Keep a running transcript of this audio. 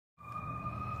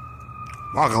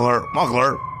Wonk Alert, Wonk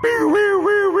Alert.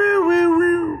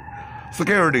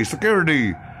 Security,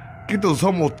 security. Get those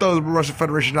homo thugs from the Russian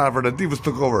Federation out of here. The divas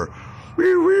took over. This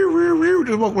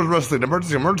Wonk was arrested.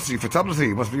 Emergency, emergency,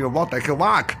 fatality. Must be a Wonk that killed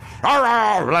Wonk.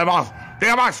 Relay boss.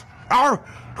 Damn boss.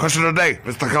 Question of the day,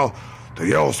 Mr. Cole. Do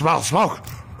you smell smoke?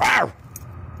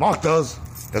 Wonk does.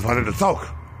 That's why I need to talk.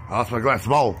 I lost my glass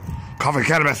bowl. Coffee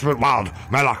cannabis went wild.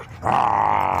 Madlock.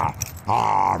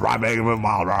 Ryan Megan went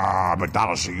wild.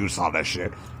 McDonald's, you saw that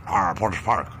shit. Portage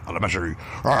Park, Elementary.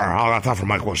 I got time for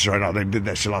Mike Walsh right now. They did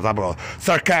that shit on top of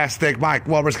sarcastic Mike,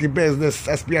 well risky business,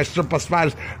 SBS stripper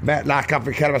spiders, Matlock,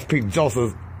 Coffee cannabis, Pete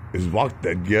Joseph. Is Wonk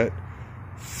dead yet?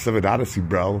 Seven Odyssey,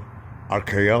 bro.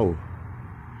 RKO.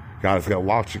 Guys got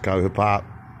Wonk, Chicago hip hop.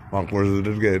 Wonk versus it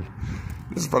again.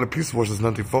 This is from the Peace Force since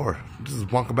 94. This is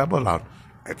Wonk Babylon.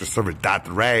 After service Dot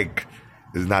the Rag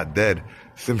is not dead.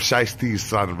 Sim Shiesty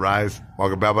is on the rise.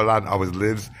 Wonk Babylon always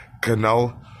lives.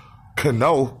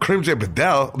 Cano, Cream J.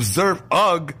 Bedell, observe,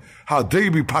 ugh. How dare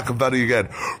you be Pacavelli again?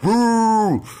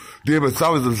 Woo! Demon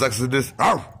always in this.